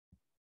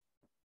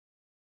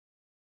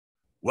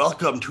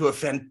Welcome to a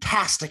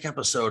fantastic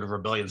episode of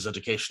Rebellion's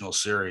educational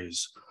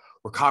series.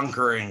 We're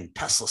conquering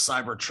Tesla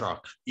Cybertruck,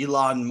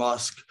 Elon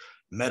Musk,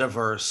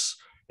 Metaverse,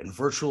 and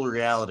virtual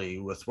reality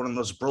with one of the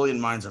most brilliant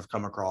minds I've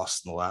come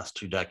across in the last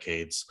 2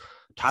 decades,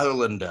 Tyler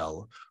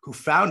Lindell, who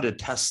founded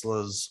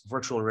Tesla's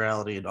virtual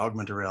reality and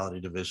augmented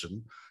reality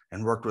division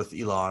and worked with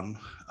Elon.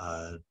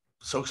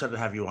 So excited to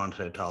have you on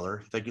today,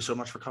 Tyler. Thank you so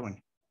much for coming.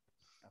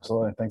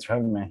 Absolutely. Thanks for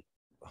having me.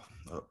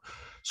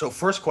 So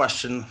first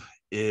question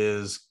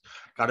is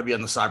got to be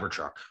on the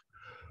Cybertruck.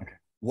 Okay.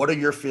 What are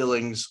your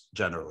feelings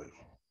generally?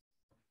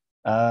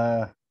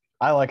 I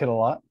like it a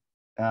lot.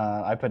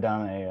 I put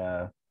down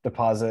a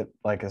deposit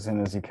like as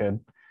soon as you could.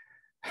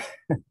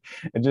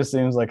 It just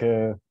seems like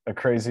a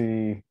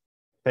crazy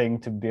thing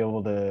to be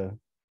able to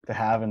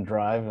have and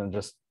drive and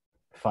just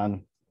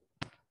fun.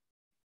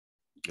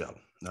 Yeah,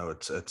 no,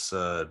 it's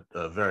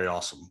very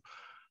awesome.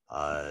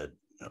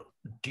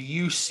 Do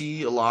you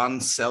see Elon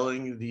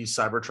selling these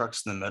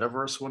Cybertrucks in the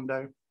metaverse one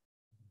day?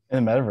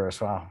 In the metaverse,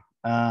 wow.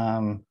 I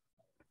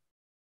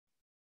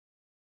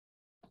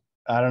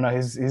don't know.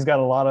 He's got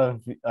a lot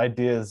of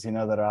ideas, that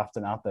are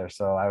often out there.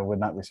 So I would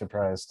not be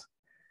surprised.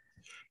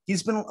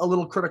 He's been a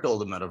little critical of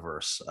the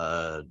metaverse,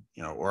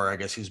 or I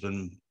guess he's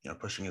been,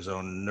 pushing his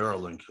own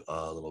Neuralink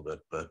a little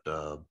bit. But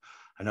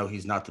I know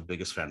he's not the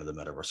biggest fan of the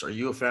metaverse. Are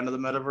you a fan of the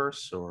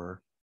metaverse,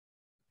 or?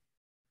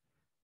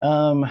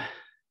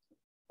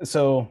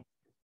 So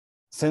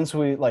since the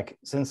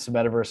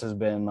metaverse has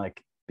been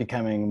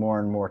becoming more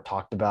and more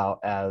talked about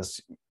as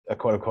a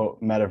quote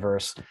unquote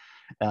metaverse,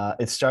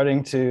 it's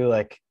starting to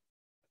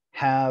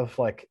have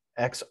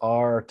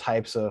XR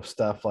types of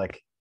stuff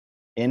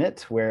in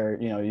it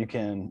where you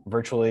can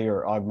virtually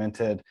or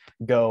augmented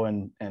go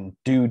and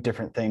do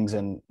different things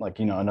in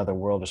another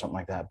world or something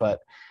like that. But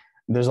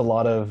there's a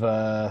lot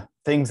of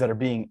things that are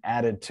being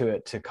added to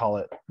it to call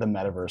it the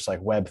metaverse,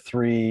 like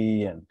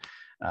Web3 and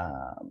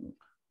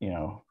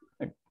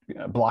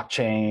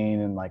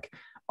blockchain and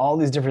all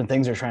these different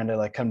things are trying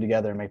to come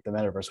together and make the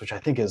metaverse, which I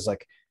think is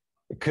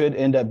could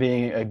end up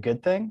being a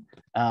good thing.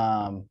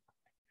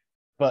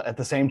 But at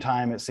the same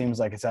time, it seems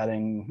like it's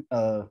adding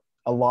a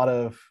lot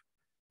of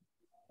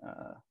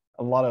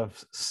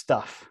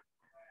stuff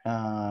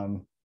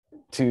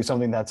to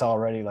something that's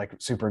already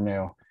super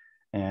new,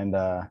 and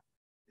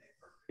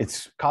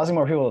it's causing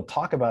more people to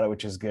talk about it,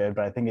 which is good.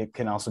 But I think it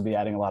can also be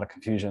adding a lot of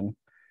confusion.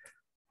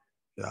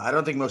 Yeah, I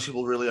don't think most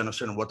people really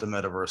understand what the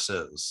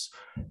metaverse is.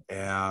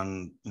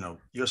 And,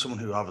 you're someone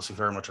who obviously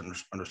very much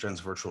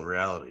understands virtual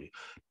reality.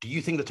 Do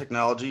you think the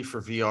technology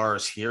for VR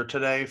is here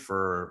today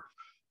for,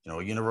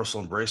 a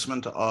universal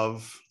embracement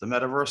of the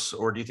metaverse,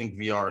 or do you think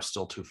VR is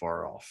still too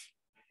far off?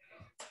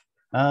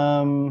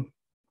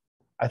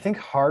 I think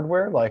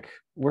hardware,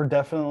 we're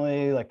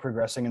definitely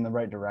progressing in the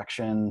right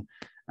direction.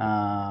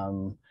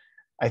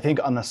 I think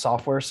on the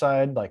software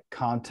side,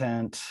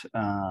 content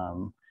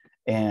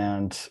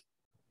and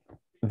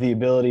the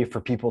ability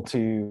for people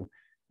to,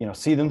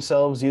 see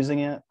themselves using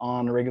it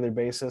on a regular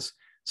basis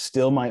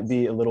still might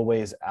be a little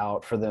ways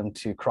out for them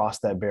to cross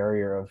that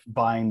barrier of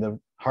buying the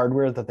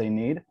hardware that they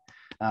need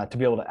to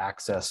be able to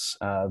access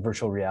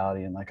virtual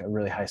reality in a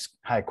really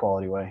high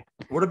quality way.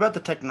 What about the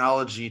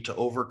technology to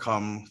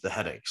overcome the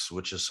headaches,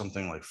 which is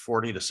something like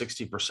 40 to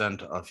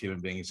 60% of human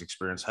beings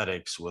experience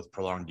headaches with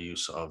prolonged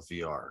use of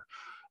VR?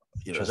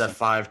 Is that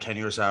 5-10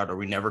 years out? Are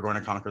we never going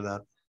to conquer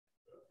that?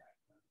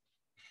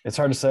 It's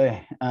hard to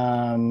say.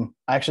 I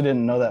actually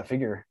didn't know that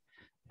figure,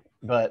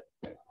 but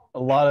a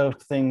lot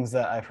of things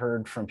that I've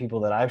heard from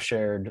people that I've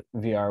shared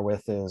VR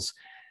with is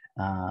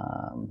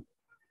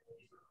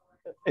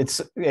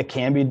it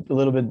can be a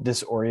little bit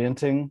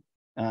disorienting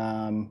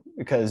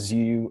because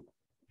your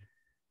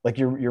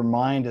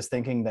mind is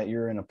thinking that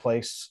you're in a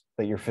place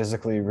that you're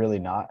physically really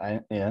not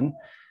in,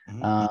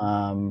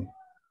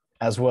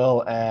 as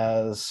well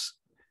as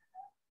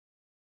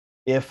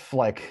if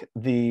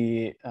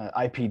the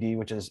IPD,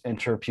 which is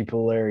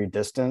interpupillary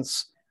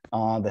distance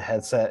on the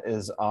headset,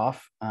 is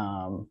off,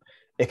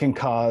 it can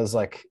cause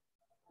a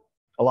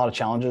lot of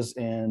challenges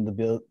in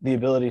the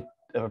ability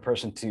of a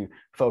person to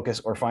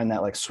focus or find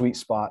that sweet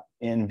spot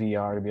in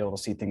VR to be able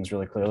to see things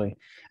really clearly.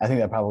 I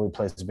think that probably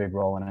plays a big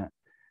role in it.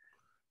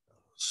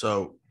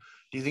 So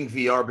do you think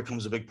VR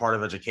becomes a big part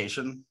of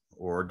education,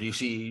 or do you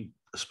see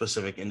a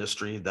specific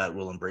industry that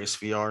will embrace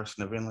VR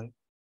significantly?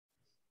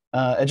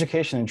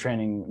 Education and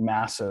training,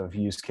 massive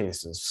use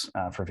cases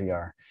for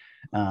VR,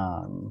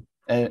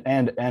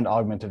 and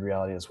augmented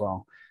reality as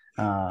well.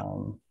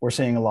 We're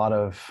seeing a lot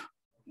of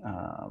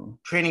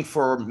training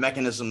for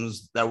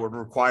mechanisms that would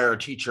require a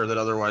teacher that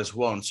otherwise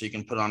won't. So you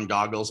can put on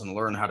goggles and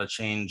learn how to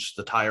change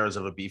the tires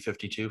of a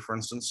B-52, for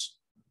instance.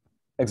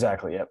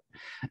 Exactly. Yep.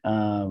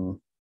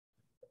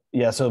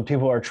 Yeah. So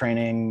people are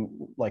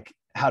training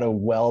how to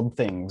weld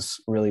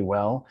things really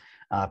well.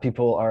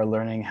 People are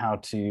learning how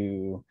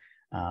to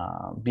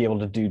be able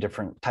to do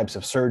different types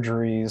of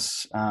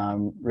surgeries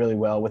really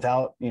well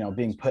without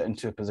being put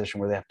into a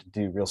position where they have to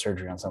do real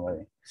surgery on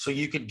somebody. So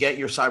you could get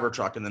your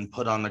Cybertruck and then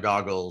put on the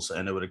goggles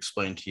and it would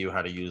explain to you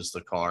how to use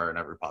the car in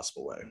every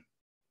possible way.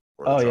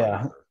 Oh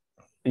yeah.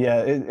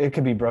 Yeah, it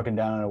could be broken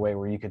down in a way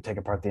where you could take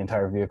apart the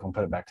entire vehicle and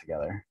put it back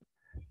together.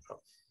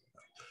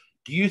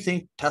 Do you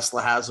think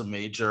Tesla has a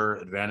major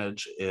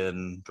advantage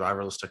in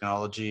driverless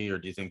technology, or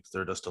do you think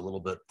they're just a little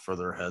bit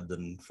further ahead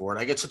than Ford?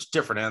 I get such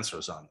different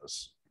answers on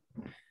this.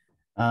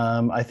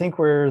 I think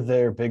where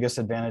their biggest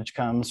advantage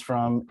comes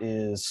from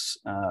is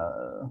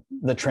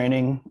the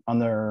training on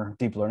their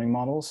deep learning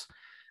models.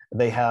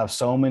 They have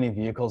so many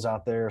vehicles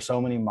out there, so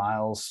many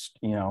miles,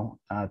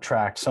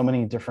 tracked, so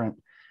many different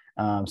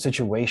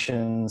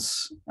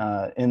situations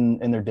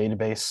in their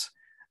database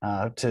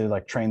to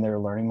like train their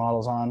learning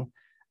models on.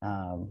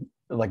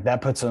 Like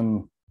that puts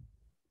them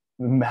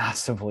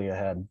massively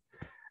ahead.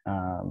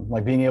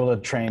 Like being able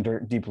to train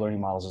deep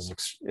learning models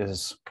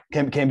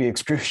can be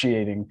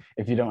excruciating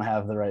if you don't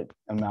have the right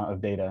amount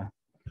of data.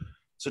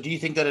 So do you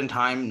think that in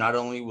time, not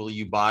only will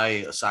you buy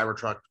a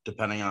Cybertruck,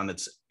 depending on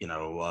its,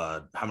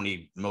 how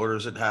many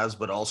motors it has,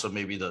 but also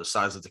maybe the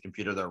size of the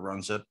computer that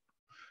runs it?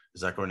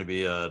 Is that going to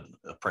be a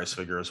price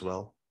figure as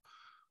well?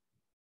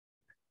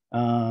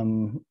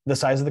 The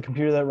size of the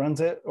computer that runs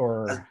it,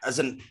 or as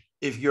in,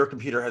 if your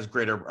computer has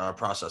greater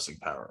processing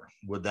power,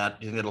 do you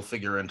think it'll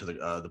figure into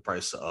the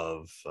price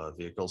of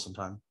vehicles in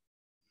time?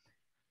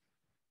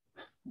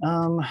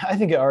 I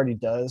think it already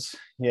does.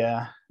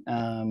 Yeah,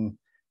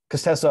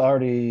 because Tesla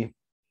already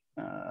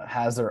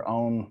has their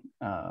own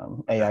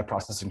AI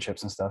processing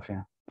chips and stuff.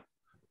 Yeah.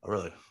 Oh,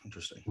 really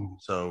interesting.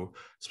 So,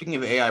 speaking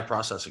of AI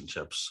processing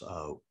chips,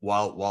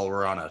 while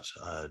we're on it,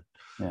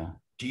 yeah,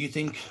 do you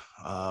think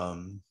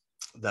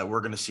that we're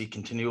going to see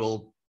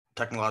continual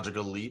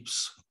technological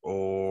leaps,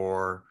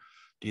 or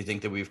do you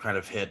think that we've kind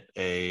of hit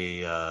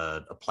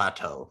a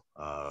plateau,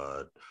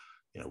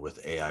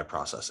 with AI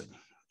processing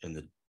in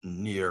the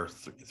near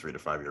 3 to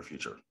 5 year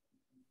future?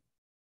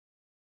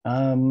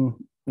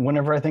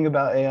 Whenever I think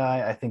about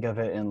AI, I think of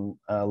it in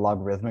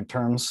logarithmic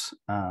terms,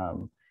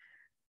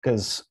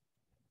 because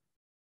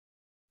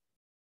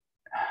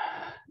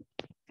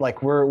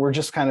like we're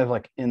just kind of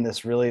like in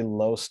this really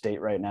low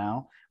state right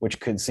now, which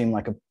could seem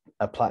like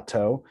a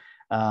plateau.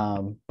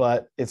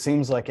 But it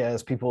seems like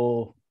as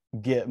people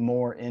get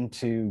more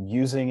into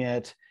using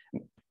it,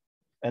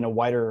 and a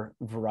wider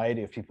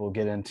variety of people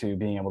get into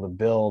being able to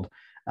build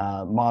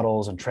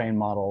models and train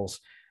models,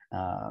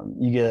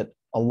 you get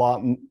a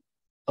lot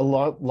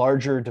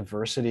larger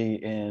diversity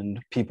in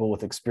people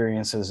with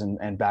experiences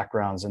and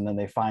backgrounds, and then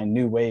they find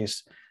new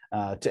ways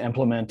to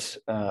implement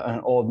an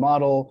old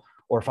model,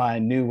 or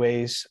find new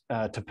ways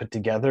to put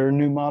together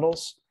new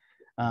models.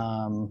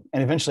 And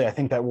eventually, I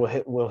think that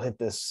we'll hit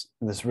this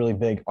really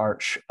big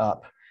arch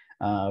up,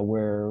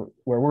 where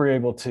we're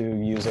able to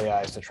use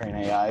AIs to train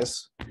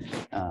AIs.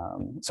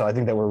 So I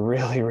think that we're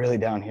really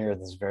down here at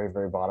this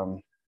very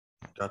bottom.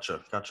 Gotcha.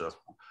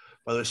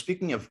 By the way,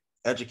 speaking of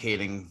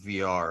educating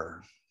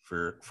VR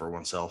for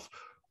oneself,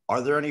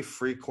 are there any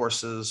free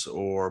courses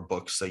or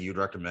books that you'd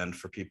recommend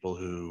for people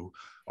who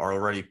are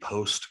already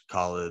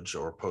post-college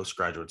or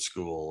postgraduate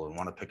school and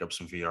want to pick up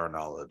some VR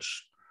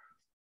knowledge?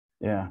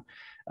 Yeah.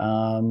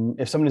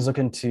 If somebody's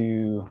looking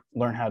to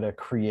learn how to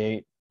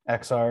create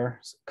XR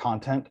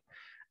content,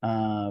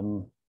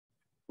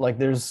 like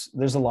there's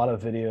a lot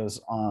of videos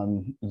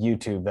on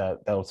YouTube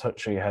that'll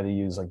show you how to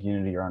use like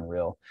Unity or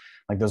Unreal.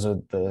 Like those are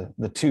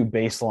the two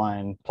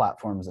baseline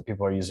platforms that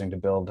people are using to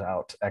build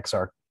out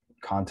XR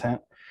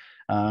content.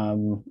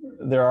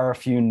 There are a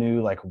few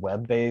new like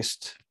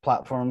web-based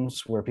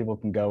platforms where people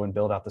can go and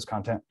build out this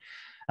content.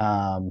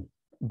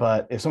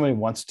 But if somebody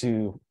wants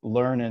to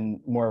learn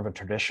in more of a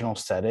traditional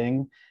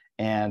setting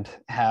and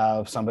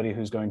have somebody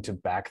who's going to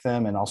back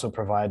them and also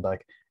provide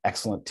like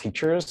excellent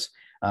teachers,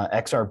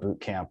 XR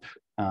Bootcamp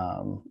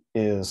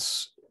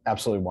is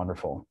absolutely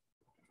wonderful.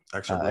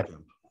 XR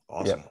Bootcamp,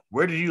 awesome. Yep.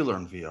 Where did you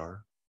learn VR?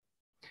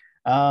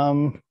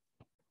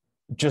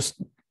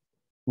 Just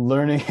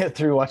learning it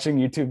through watching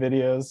YouTube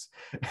videos.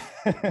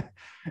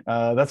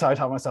 That's how I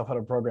taught myself how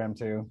to program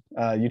too.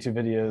 YouTube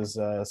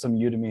videos, some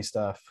Udemy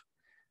stuff.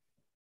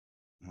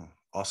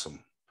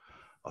 Awesome.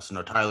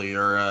 No, Tyler,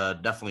 you're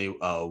definitely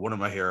one of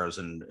my heroes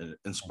and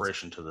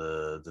inspiration to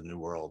the new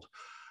world.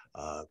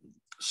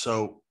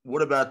 So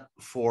what about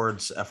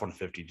Ford's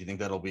F-150? Do you think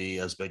that'll be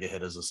as big a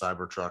hit as the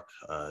Cybertruck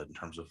in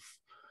terms of,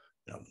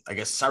 I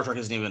guess Cybertruck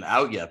isn't even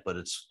out yet, but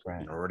it's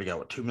right. Already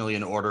got 2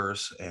 million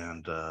orders,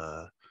 and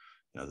the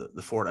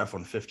Ford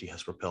F-150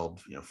 has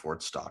propelled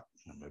Ford stock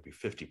maybe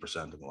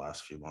 50% in the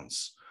last few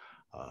months.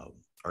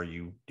 Do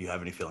you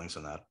have any feelings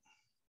on that?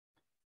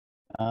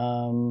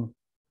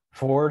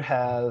 Ford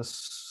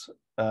has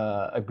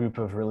a group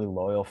of really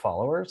loyal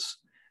followers,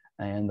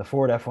 and the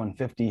Ford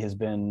F-150 has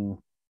been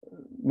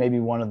maybe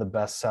one of the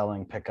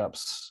best-selling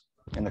pickups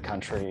in the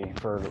country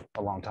for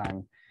a long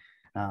time.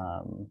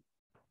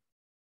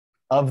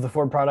 Of the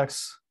Ford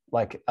products,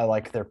 I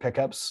like their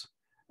pickups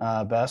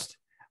best.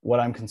 What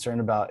I'm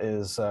concerned about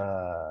is,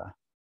 I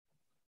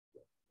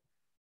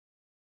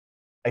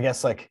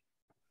guess,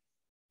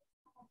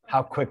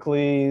 how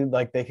quickly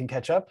they can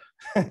catch up.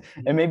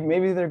 And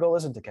maybe their goal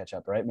isn't to catch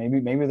up, right?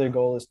 Maybe their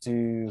goal is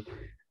to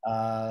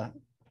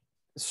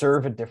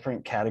serve a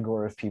different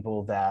category of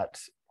people that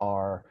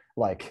are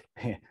like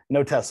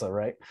no Tesla,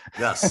 right?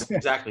 Yes,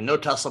 exactly. No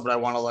Tesla, but I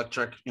want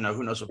electric. Who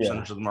knows what Yeah,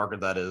 percentage of the market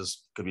that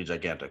is? Could be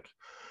gigantic.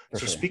 for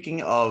So sure.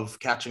 speaking of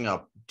catching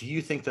up, do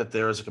you think that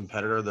there is a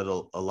competitor that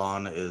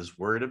Elon is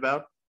worried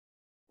about?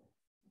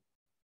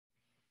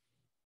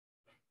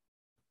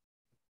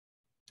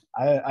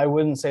 I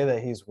wouldn't say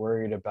that he's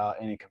worried about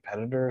any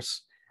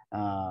competitors.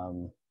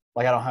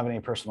 Like I don't have any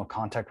personal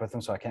contact with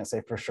him, so I can't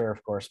say for sure,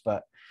 of course,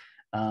 but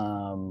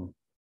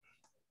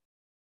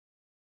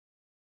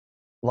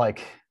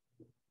like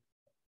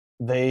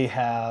they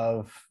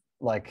have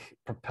like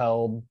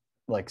propelled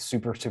like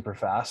super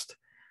fast,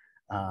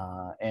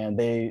 and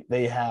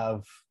they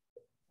have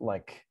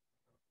like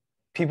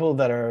people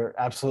that are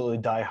absolutely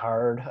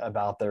diehard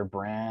about their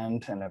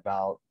brand and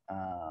about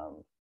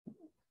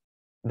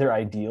their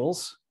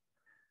ideals,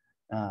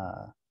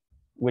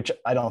 which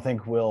I don't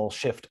think will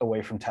shift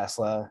away from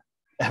Tesla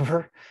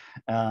ever.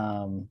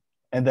 And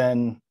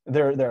then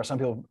there are some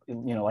people,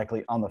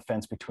 likely on the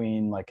fence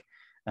between like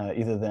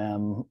either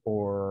them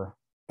or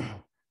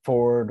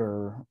Ford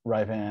or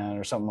Rivian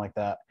or something like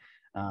that.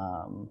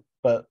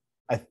 But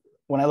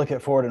when I look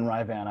at Ford and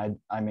Rivian,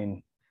 I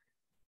mean,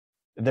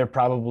 they're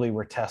probably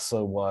where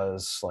Tesla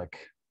was like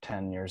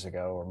 10 years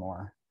ago or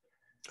more.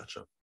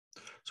 Gotcha.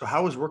 So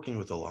how is working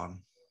with Elon?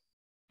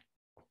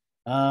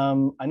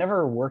 I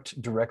never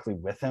worked directly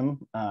with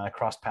him. I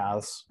crossed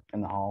paths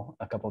in the hall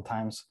a couple of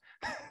times,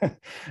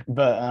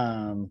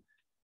 but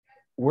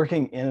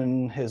working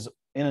in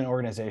an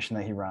organization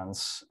that he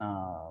runs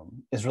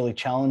is really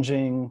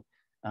challenging.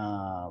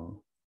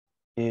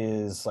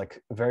 Is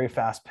like very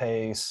fast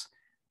paced.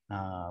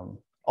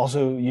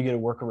 Also, you get to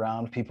work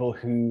around people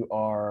who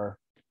are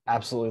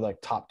absolutely like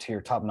top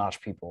tier, top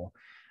notch people.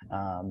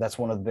 That's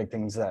one of the big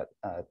things that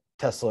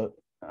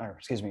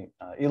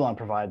Elon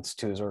provides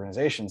to his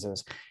organizations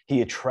is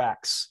he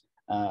attracts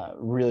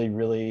really,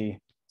 really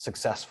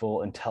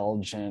successful,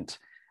 intelligent,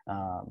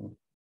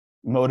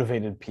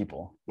 motivated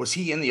people. Was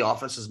he in the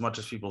office as much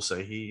as people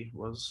say he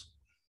was?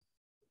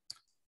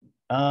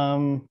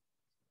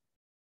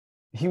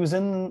 He was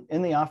in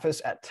the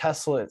office at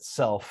Tesla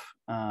itself,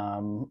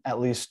 at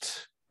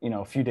least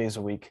a few days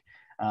a week.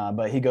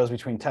 But he goes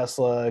between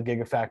Tesla,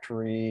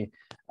 Gigafactory,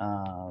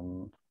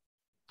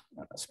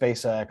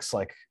 SpaceX,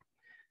 like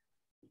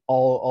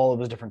all of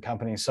the different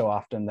companies so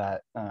often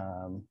that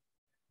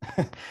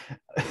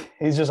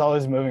he's just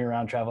always moving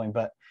around traveling.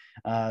 But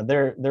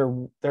there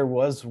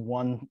was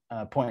one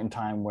point in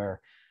time where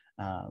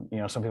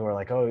some people are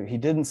like, oh, he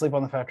didn't sleep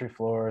on the factory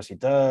floors, he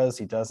does,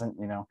 he doesn't,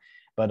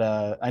 but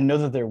I know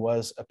that there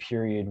was a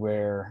period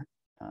where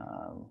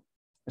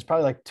it's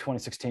probably like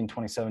 2016,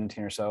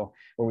 2017 or so,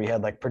 where we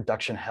had like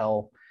production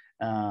hell.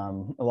 A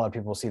lot of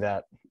people see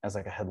that as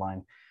like a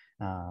headline.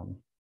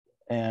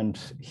 And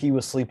he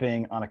was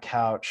sleeping on a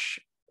couch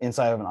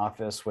inside of an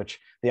office, which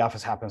the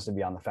office happens to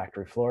be on the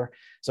factory floor.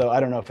 So I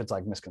don't know if it's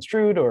like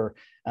misconstrued or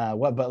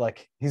what, but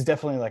like he's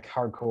definitely like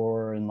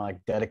hardcore and like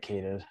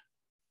dedicated.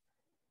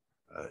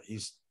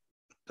 He's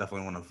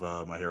definitely one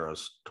of my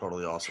heroes.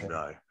 Totally awesome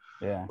guy.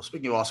 Yeah. Well,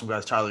 speaking of awesome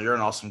guys, Tyler, you're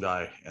an awesome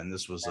guy, and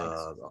this was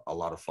a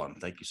lot of fun.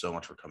 Thank you so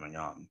much for coming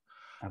on.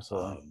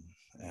 Absolutely.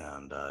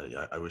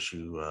 Yeah, I wish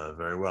you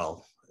very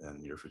well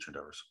in your future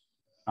endeavors.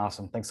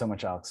 Awesome. Thanks so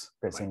much, Alex.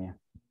 Great seeing you.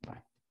 Bye.